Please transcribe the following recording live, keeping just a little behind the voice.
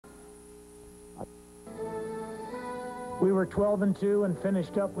We were 12-2 and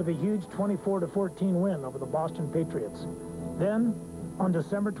finished up with a huge 24-14 win over the Boston Patriots. Then, on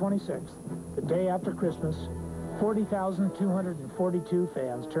December 26th, the day after Christmas, 40,242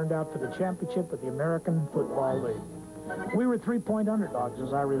 fans turned out for the championship of the American Football League. We were 3-point underdogs,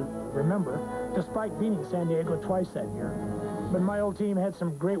 as I remember, despite beating San Diego twice that year. But my old team had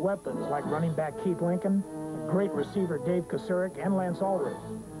some great weapons, like running back Keith Lincoln, great receiver Dave Kasurik, and Lance Ulrich.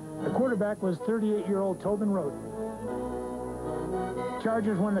 The quarterback was 38-year-old Tobin Rote.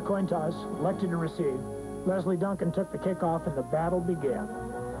 Chargers won the coin toss, elected to receive. Leslie Duncan took the kickoff, and the battle began.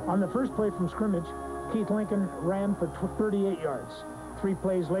 On the first play from scrimmage, Keith Lincoln ran for 38 yards. 3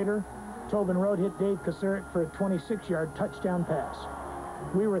 plays later, Tobin Rote hit Dave Kasurik for a 26-yard touchdown pass.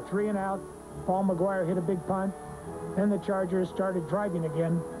 We were 3 and out. Paul McGuire hit a big punt. Then the Chargers started driving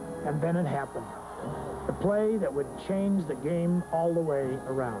again, and then it happened. The play that would change the game all the way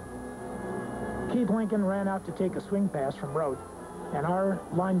around. Keith Lincoln ran out to take a swing pass from Rote, and our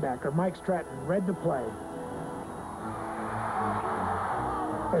linebacker, Mike Stratton, read the play.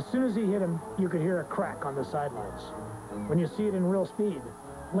 As soon as he hit him, you could hear a crack on the sidelines. When you see it in real speed,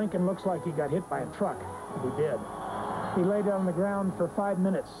 Lincoln looks like he got hit by a truck, and he did. He lay down on the ground for 5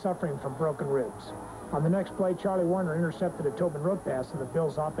 minutes, suffering from broken ribs. On the next play, Charlie Warner intercepted a Tobin Rote pass, and the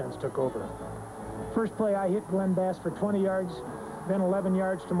Bills' offense took over. First play, I hit Glenn Bass for 20 yards, then 11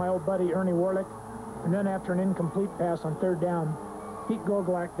 yards to my old buddy Ernie Warlick, and then after an incomplete pass on 3rd down, Pete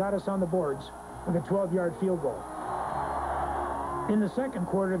Gogolak got us on the boards with a 12-yard field goal. In the second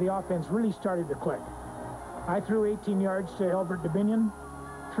quarter, the offense really started to click. I threw 18 yards to Elbert Dominion,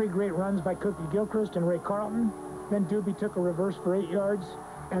 3 great runs by Cookie Gilchrist and Ray Carlton. Then Doobie took a reverse for 8 yards,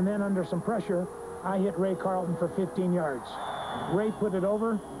 and then under some pressure, I hit Ray Carlton for 15 yards. Ray put it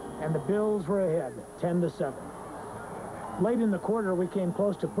over, and the Bills were ahead, 10-7. Late in the quarter, we came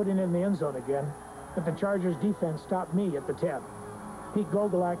close to putting it in the end zone again, but the Chargers defense stopped me at the 10. Pete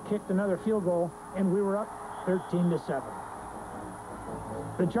Gogolak kicked another field goal, and we were up 13-7.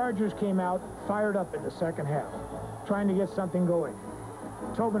 The Chargers came out fired up in the second half, trying to get something going.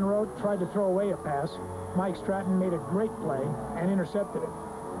 Tobin Rote tried to throw away a pass. Mike Stratton made a great play and intercepted it.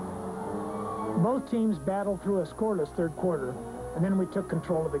 Both teams battled through a scoreless third quarter, and then we took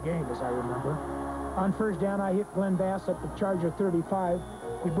control of the game, as I remember. On 1st down, I hit Glenn Bass at the Charger 35.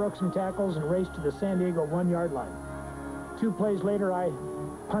 We broke some tackles and raced to the San Diego 1-yard line. 2 plays later, I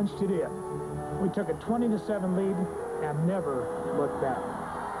punched it in. We took a 20-7 lead and never looked back.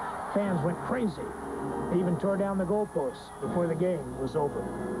 Fans went crazy. They even tore down the goalposts before the game was over.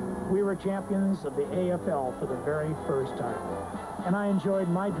 We were champions of the AFL for the very first time. And I enjoyed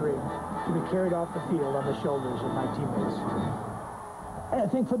my dream to be carried off the field on the shoulders of my teammates. I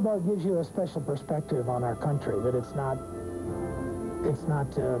think football gives you a special perspective on our country, that it's not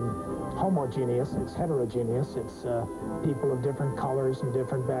homogeneous, it's heterogeneous. It's people of different colors and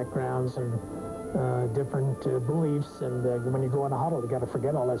different backgrounds and different beliefs. And when you go in a huddle, you got to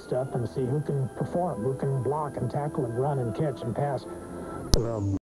forget all that stuff and see who can perform, who can block and tackle and run and catch and pass.